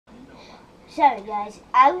Sorry guys,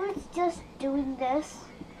 I was just doing this.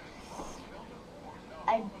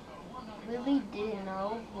 I really didn't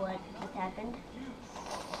know what just happened.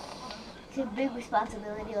 It's a big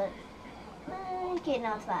responsibility, but okay,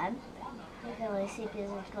 now it's fine. I can only see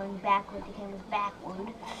because it's going backward, the camera's backward.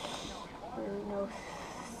 For no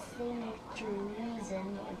signature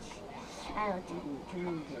reason, which I don't think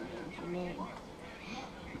you mean.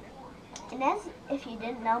 And as if you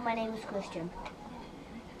didn't know, my name is Christian.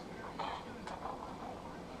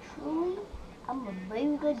 Truly, I'm a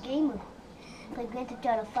very good gamer. Play Grand Theft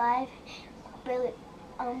Auto 5, barely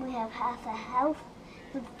only have half a health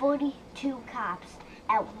with 42 cops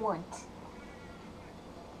at once.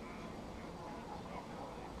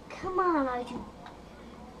 Come on, R2.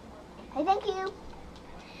 Hey, thank you.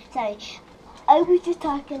 Sorry, I was just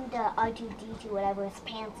talking to R2D2, whatever his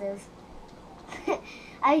pants is.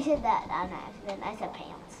 I said that on accident. I said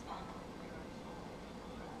pants.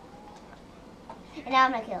 And now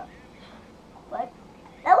I'm gonna kill him. What?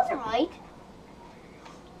 That wasn't right.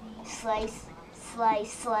 Slice,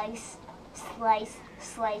 slice, slice, slice,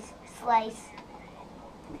 slice, slice.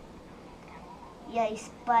 Yay,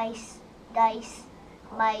 spice, dice,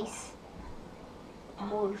 mice,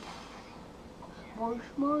 morph, morph,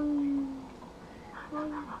 morph.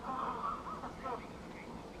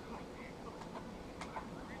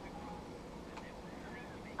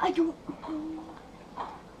 I don't.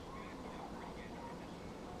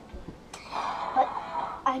 But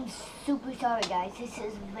I'm super sorry, guys. This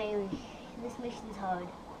mission's hard.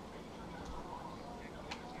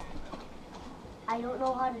 I don't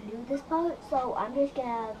know how to do this part, so I'm just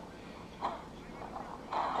gonna.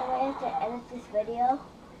 I might have to edit this video.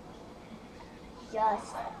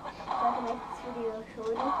 Just so I can make this video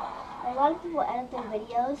shorter. A lot of people edit their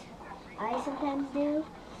videos. I sometimes do.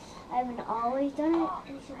 I haven't always done it.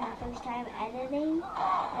 This is my first time editing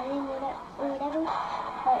whatever.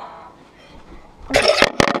 But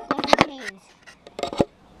never changed.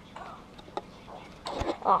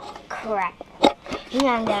 Oh crap! Hang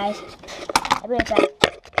on, guys. I'll be right back.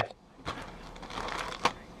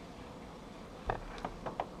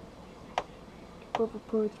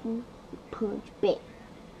 Punch me, punch back.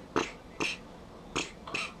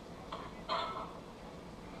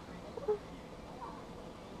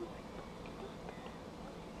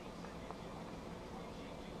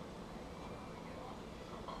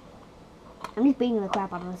 I'm just beating the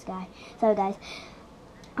crap out of this guy. So guys,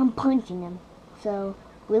 I'm punching him. So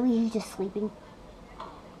really he's just sleeping.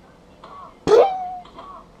 That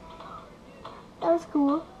was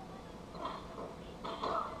cool.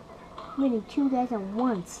 I'm hitting two guys at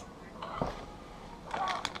once.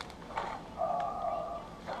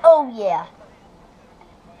 Oh yeah.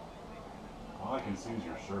 All I can see is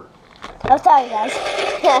your shirt. Oh sorry guys.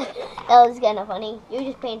 That was kind of funny. You're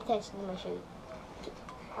just paying attention to my shirt.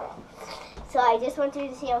 So I just wanted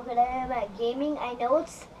to see how good I am at gaming. I know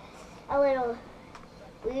it's a little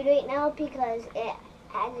weird right now because it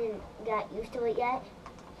hasn't got used to it yet.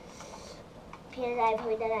 Because I've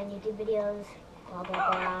heard that on YouTube videos, blah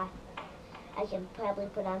blah blah. I can probably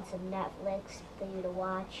put on some Netflix for you to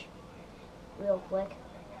watch real quick.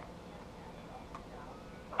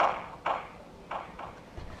 Hang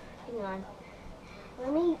on.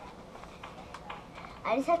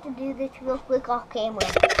 I just have to do this real quick off camera. So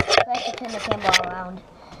I have to turn the camera around.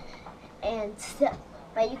 And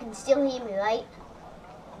but you can still hear me, right?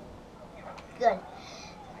 Good.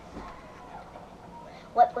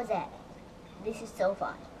 What was that? This is so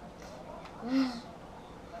fun.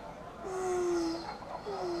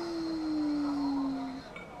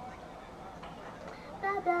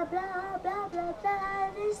 Blah blah blah blah blah blah.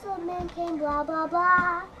 This little man came blah blah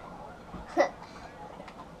blah.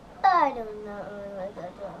 I don't know.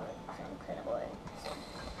 Kind of boring.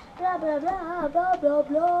 Blah blah blah blah blah blah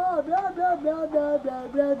blah blah blah blah blah blah blah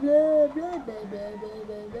blah.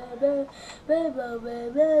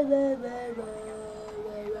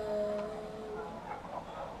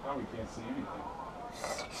 Now we can't see anything.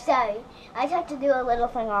 Sorry, I just have to do a little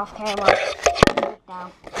thing off camera.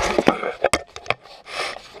 Now.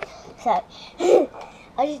 Sorry, I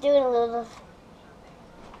was just doing a little.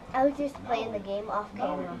 I was just playing the game off Now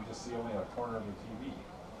camera. we can just see only a corner of the TV.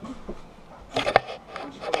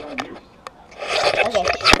 Why'd you put it on you? Okay.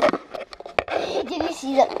 Did you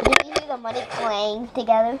hear the money clang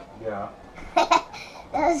together? Yeah.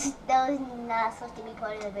 that was not supposed to be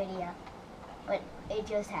part of the video, but it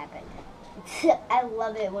just happened. I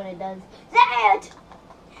love it when it does that.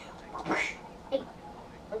 Hey,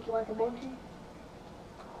 look, you want the monkey?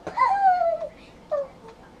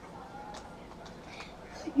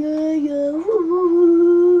 Yeah, yeah,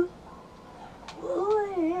 woo,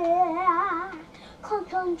 woo, yeah.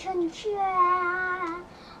 圈圈。